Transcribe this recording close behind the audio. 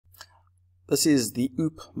This is the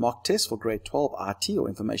OOP mock test for grade 12 IT or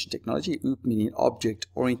information technology. OOP meaning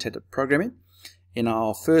object-oriented programming. In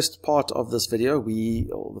our first part of this video, we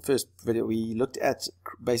looked at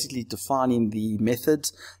basically defining the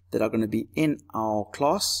methods that are going to be in our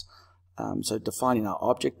class. So defining our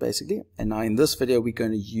object basically. And now in this video, we're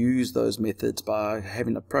going to use those methods by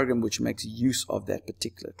having a program which makes use of that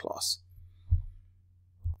particular class.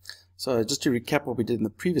 So just to recap what we did in the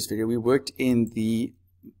previous video, we worked in the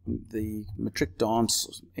metric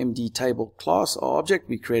dance MD table class or object.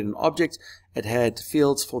 We created an object. It had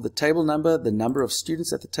fields for the table number, the number of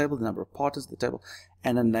students at the table, the number of partners at the table,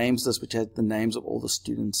 and a names list which had the names of all the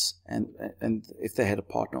students and if they had a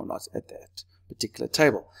partner or not at that particular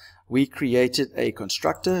table. We created a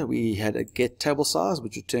constructor. We had a get table size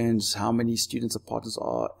which returns how many students or partners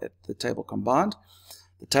are at the table combined.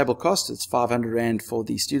 The table cost is 500 Rand for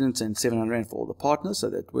the students and 700 Rand for all the partners, so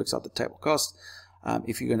that works out the table cost.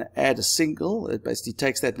 If you're going to add a single, it basically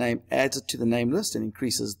takes that name, adds it to the name list, and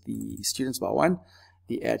increases the students by 1.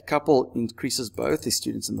 The add couple increases both the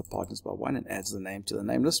students and the partners by 1 and adds the name to the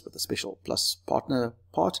name list with a special plus partner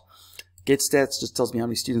part. Get stats just tells me how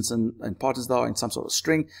many students and partners there are in some sort of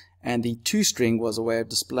string. And the toString was a way of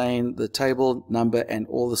displaying the table number and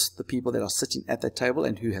all the people that are sitting at that table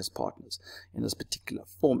and who has partners in this particular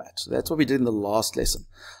format. So that's what we did in the last lesson.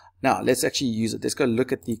 Now, let's actually use it. Let's go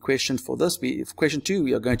look at the question for this. Question 2,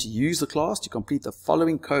 we are going to use the class to complete the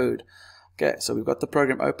following code. Okay, so we've got the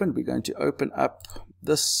program open. We're going to open up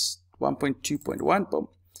this 1.2.1. Boom.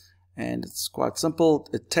 And it's quite simple.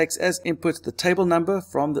 It takes as input the table number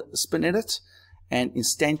from the spin edit and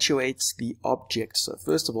instantiates the object. So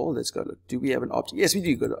first of all, let's go look. Do we have an object? Yes, we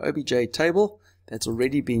do. Go to obj table. That's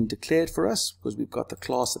already been declared for us because we've got the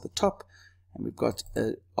class at the top. And we've got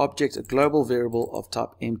an object, a global variable of type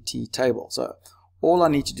empty table. So all I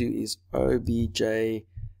need to do is obj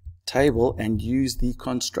table and use the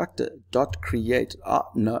constructor dot create.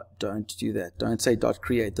 No, don't do that. Don't say dot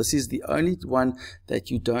create. This is the only one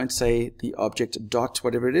that you don't say the object dot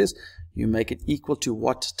whatever it is. You make it equal to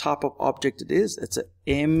what type of object it is. It's a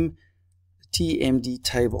TMD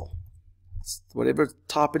table. It's whatever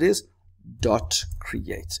type it is. Dot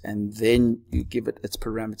create, and then you give it its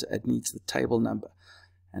parameter. It needs the table number,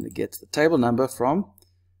 and it gets the table number from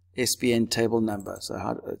SPN table number. So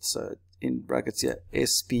how it's in brackets here,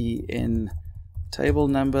 SPN table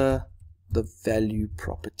number, the value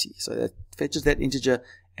property. So that fetches that integer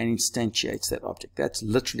and instantiates that object. That's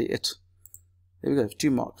literally it. There we go,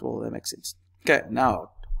 2 marks. Well, that makes sense. Okay,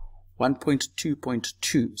 now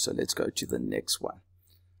 1.2.2. So let's go to the next one.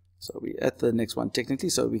 So we're at the next one technically.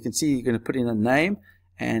 So we can see you're going to put in a name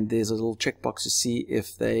and there's a little checkbox to see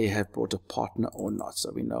if they have brought a partner or not.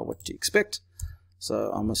 So we know what to expect.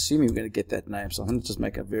 So I'm assuming we're going to get that name. So I'm going to just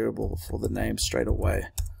make a variable for the name straight away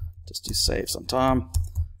just to save some time.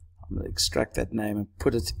 I'm going to extract that name and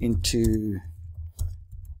put it into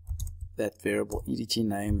that variable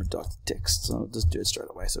edtName.text. So I'll just do it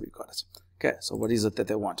straight away so we've got it. Okay, so what is it that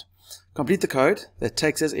they want? Complete the code that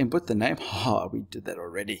takes as input the name. We did that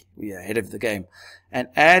already. We are ahead of the game. And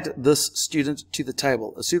add this student to the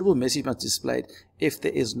table. A suitable message must be displayed if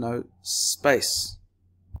there is no space.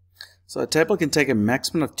 So a table can take a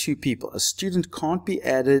maximum of 2 people. A student can't be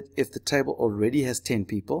added if the table already has 10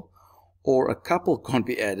 people, or a couple can't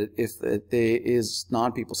be added if there is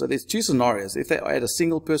 9 people. So there's 2 scenarios. If they add a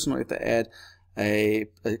single person or if they add a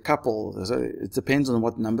couple. So it depends on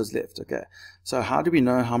what numbers left. Okay, so how do we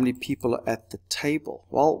know how many people are at the table?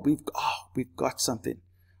 Well, we've got something.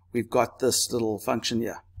 We've got this little function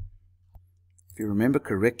here. If you remember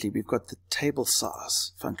correctly, we've got the table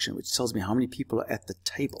size function which tells me how many people are at the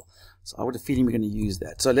table. So I would have a feeling we're going to use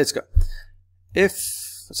that. So let's go.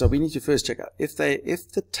 So we need to first check out if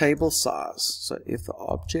the table size, so if the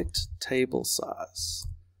object table size,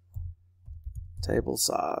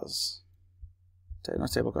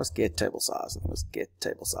 not table cost, get table size. I think it was get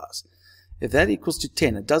table size. If that equals to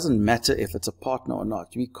 10, it doesn't matter if it's a partner or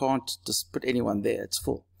not. We can't just put anyone there. It's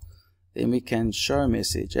full. Then we can show a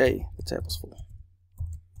message. Hey, the table's full.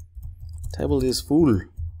 Table is full.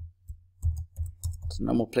 There's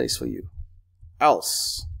no more place for you.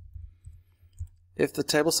 Else, if the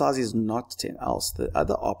table size is not 10, else the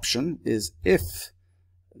other option is if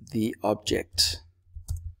the object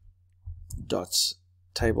dot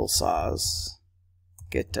table size,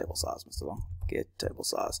 get table size, Mr. Long, get table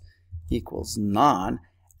size equals 9,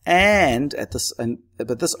 and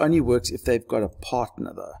but this only works if they've got a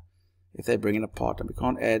partner though. If they bring in a partner, we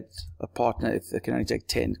can't add a partner if they can only take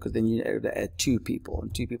 10, because then you have to add 2 people,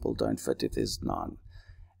 and 2 people don't fit if there's 9.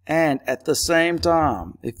 And at the same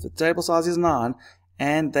time, if the table size is 9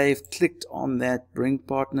 and they've clicked on that bring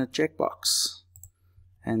partner checkbox,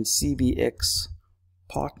 and cbx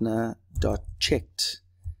partner.checked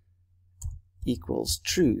equals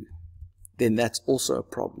true, then that's also a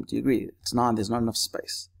problem. Do you agree? It's 9, there's not enough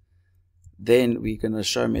space. Then we're going to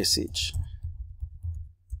show message,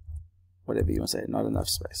 whatever you want to say, not enough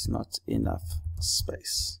space, not enough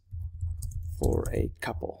space for a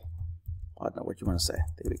couple. I don't know what you want to say.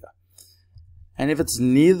 There we go. And if it's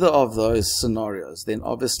neither of those scenarios, then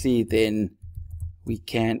obviously we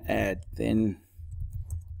can add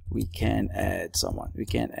someone. We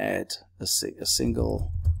can add a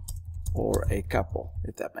single or a couple,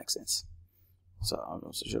 if that makes sense. So I'm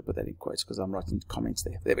also sure to put that in quotes because I'm writing comments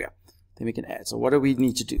there. There we go. Then we can add. So what do we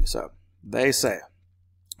need to do? So they say,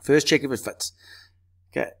 first check if it fits.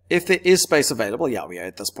 Okay, if there is space available, yeah, we are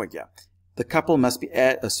at this point, yeah. The couple must be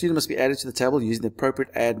a student must be added to the table using the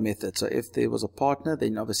appropriate add method. So if there was a partner,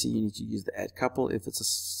 then obviously you need to use the add couple. If it's a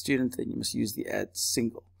student, then you must use the add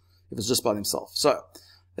single. If it's just by themselves. So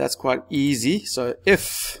that's quite easy. So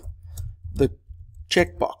if the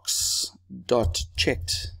checkbox dot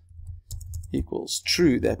checked equals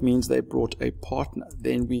true, that means they brought a partner.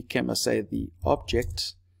 Then we can say the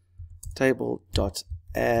object table dot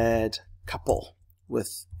add couple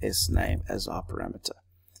with s name as our parameter,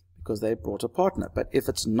 because they brought a partner. But if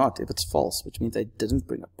it's not, if it's false, which means they didn't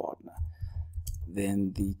bring a partner,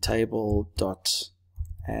 then the table dot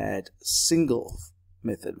add single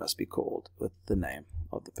method must be called with the name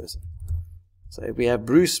of the person. So if we have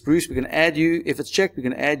Bruce, we're going to add you. If it's checked, we're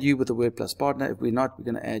going to add you with the word plus partner. If we're not, we're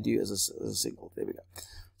going to add you as a single. There we go.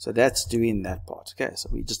 So that's doing that part. Okay, so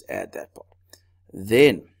we just add that part.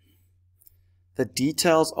 Then the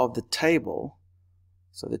details of the table,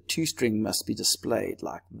 so the toString must be displayed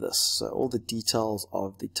like this. So all the details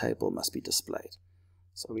of the table must be displayed.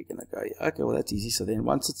 So we're going to go, okay, well that's easy. So then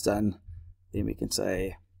once it's done, then we can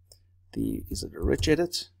say is it a rich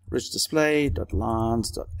edit? Rich display dot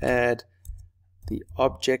lines dot add the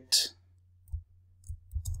object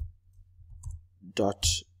dot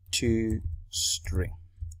toString.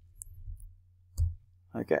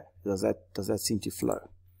 Okay, does that seem to flow?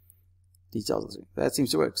 Details, that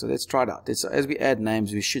seems to work. So let's try it out. So as we add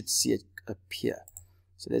names, we should see it appear.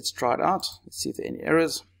 So let's try it out. Let's see if there are any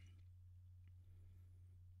errors.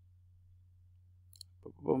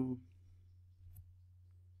 Boom.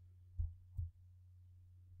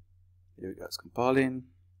 Here we go, it's compiling.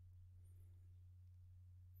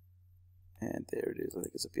 And there it is, I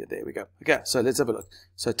think it's appeared. There we go. Okay, so let's have a look.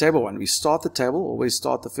 So table 1, we start the table, always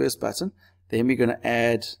start the first button. Then we're going to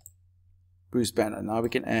add Bruce Banner. Now we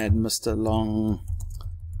can add Mr. Long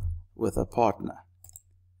with a partner.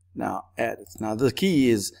 Now add it. Now the key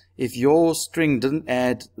is, if your string didn't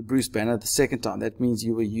add Bruce Banner the second time, that means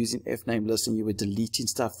you were using fname list and you were deleting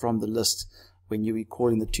stuff from the list when you were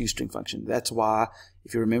calling the toString function. That's why,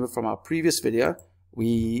 if you remember from our previous video,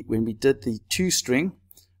 when we did the toString,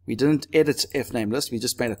 we didn't edit fname list, we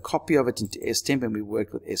just made a copy of it into stemp and we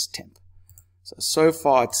worked with stemp. So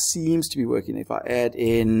far it seems to be working. If I add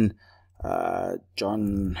in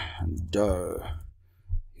John Doe,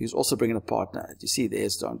 who's also bringing a partner, you see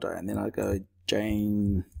there's John Doe, and then I go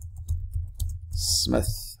Jane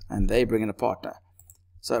Smith, and they bring in a partner.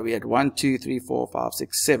 So we had 1, 2, 3, 4, 5,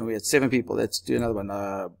 6, 7. We had 7 people. Let's do another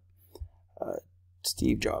one.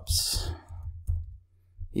 Steve Jobs,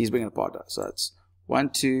 he's bringing a partner. So it's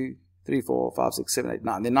 1, 2, 3, 4, 5, 6, 7, 8,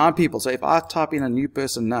 9. There are 9 people. So if I type in a new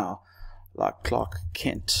person now, like Clark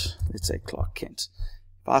Kent, let's say Clark Kent.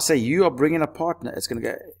 If I say you are bringing a partner, it's going to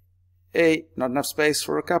go, hey, not enough space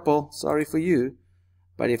for a couple. Sorry for you.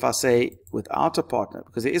 But if I say without a partner,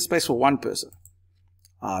 because there is space for one person,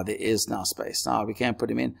 there is now space. Now we can't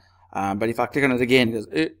put him in. But if I click on it again, it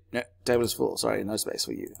goes, no, table is full. Sorry, no space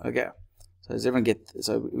for you. Okay. So does everyone get?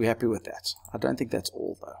 So we're happy with that. I don't think that's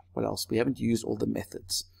all though. What else? We haven't used all the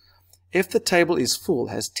methods. If the table is full,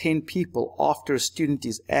 has 10 people after a student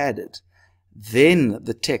is added, then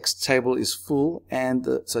the text table is full, and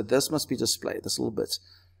so this must be displayed, this little bit.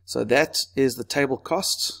 So that is the table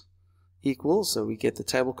cost equals, so we get the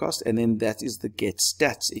table cost, and then that is the get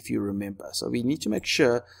stats, if you remember. So we need to make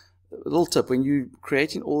sure, a little tip, when you're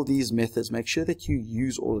creating all these methods, make sure that you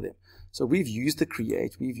use all of them. So we've used the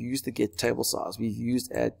create, we've used the get table size, we've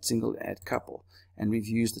used add single, add couple, and we've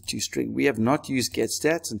used the toString. We have not used get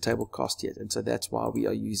stats and table cost yet, and so that's why we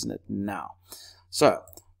are using it now. So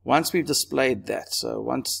once we've displayed that, so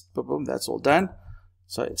once, boom, that's all done.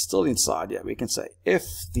 So it's still inside, yeah, we can say if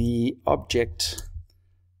the object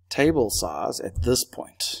table size at this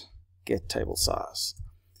point, get table size,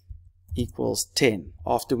 equals 10,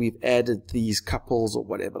 after we've added these couples or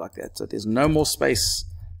whatever like that. So there's no more space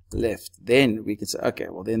left. Then we can say, okay,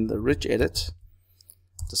 well then the rich edit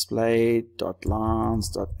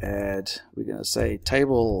display.lines.add, we're going to say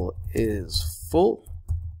table is full,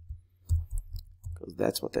 because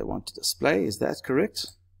that's what they want to display. Is that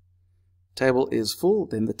correct? Table is full.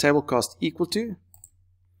 Then the table cost equal to,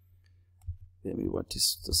 then we want to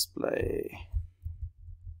display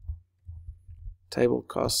table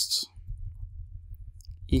cost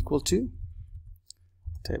equal to,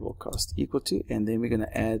 table cost equal to, and then we're going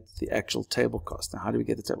to add the actual table cost. Now how do we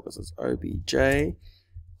get the table cost? It's obj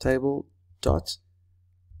table dot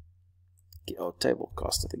table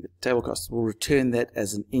cost. I think the table cost will return that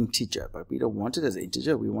as an integer, but we don't want it as an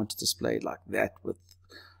integer. We want to display it like that with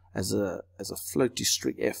as a float to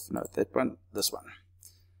string f. No, that one, this one.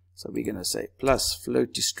 So we're going to say plus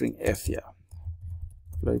float to string f here.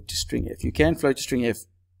 Float to string f. You can float to string f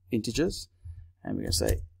integers, and we're going to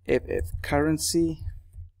say ff currency,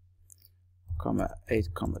 comma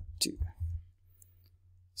 8, comma 2.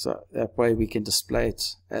 So that way we can display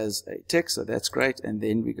it as a text, so that's great. And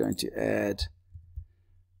then we're going to add,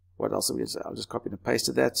 what else are we going to say? I'll just copy and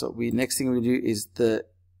paste that. So next thing we do is the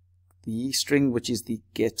string, which is the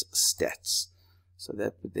get stats. So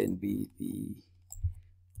that would then be the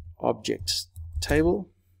object table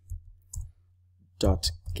dot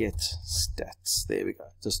get stats. There we go.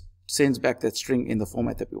 Just sends back that string in the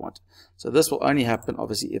format that we want. So this will only happen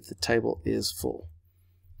obviously if the table is full.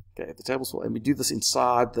 Okay, if the table's full, and we do this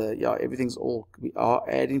inside the, everything's all, we are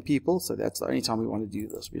adding people, so that's the only time we want to do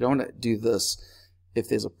this. We don't want to do this if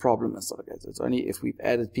there's a problem and stuff like that. So it's only if we've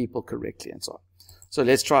added people correctly and so on. So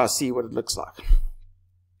let's try to see what it looks like.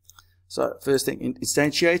 So first thing,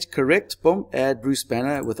 instantiate, correct, boom, add Bruce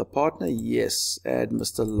Banner with a partner, yes. Add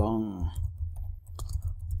Mr. Long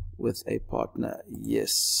with a partner,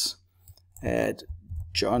 yes. Add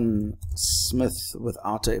John Smith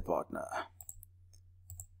without a partner.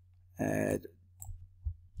 Add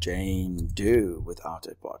Jane Doe without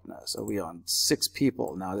a partner. So we are on 6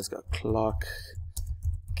 people. Now let's go Clark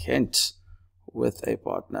Kent with a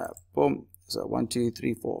partner. Boom. So 1, 2,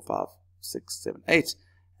 3, 4, 5, 6, 7, 8.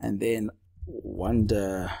 And then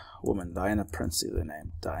Wonder Woman, Diana Prince is her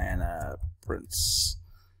name. Diana Prince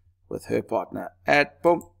with her partner. Add,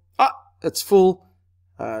 boom. Ah, it's full.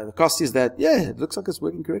 The cost is that, yeah, it looks like it's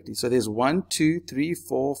working correctly. So there's 1, 2, 3,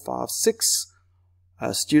 4, 5, 6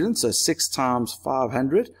 students, so 6 times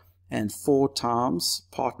 500 and 4 times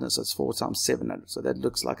partners, so it's 4 times 700. So that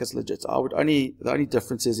looks like it's legit. The only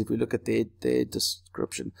difference is if we look at their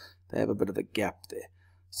description, they have a bit of a gap there.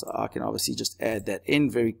 So I can obviously just add that in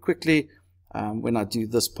very quickly. When I do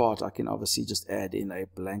this part, I can obviously just add in a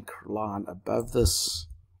blank line above this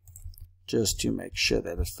just to make sure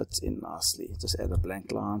that it fits in nicely. Just add a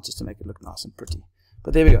blank line just to make it look nice and pretty.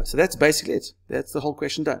 But there we go. So that's basically it. That's the whole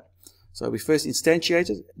question done. So we first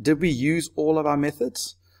instantiated. Did we use all of our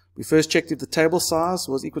methods? We first checked if the table size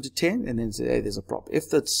was equal to 10, and then said, hey, there's a problem. If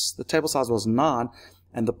the table size was 9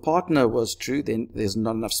 and the partner was true, then there's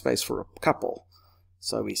not enough space for a couple.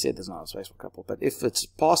 So we said there's not enough space for a couple. But if it's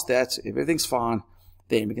past that, if everything's fine,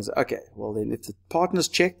 then we can say, okay, well then if the partner's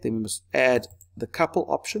checked, then we must add the couple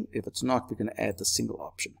option. If it's not, we're going to add the single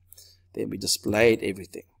option. Then we displayed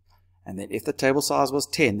everything. And then if the table size was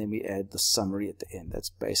 10, then we add the summary at the end. That's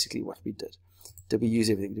basically what we did. Did we use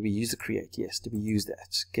everything? Did we use the create? Yes. Did we use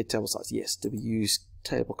that? Get table size? Yes. Did we use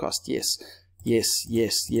table cost? Yes. Yes,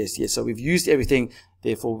 yes, yes, yes. So we've used everything.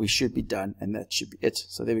 Therefore, we should be done, and that should be it.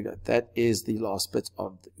 So there we go. That is the last bit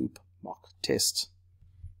of the OOP mock test.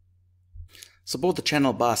 Support the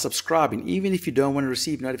channel by subscribing. Even if you don't want to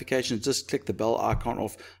receive notifications, just click the bell icon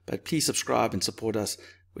off. But please subscribe and support us.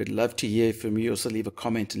 We'd love to hear from you. Also leave a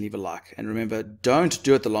comment and leave a like. And remember, don't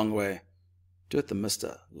do it the long way. Do it the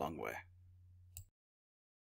Mr. Long way.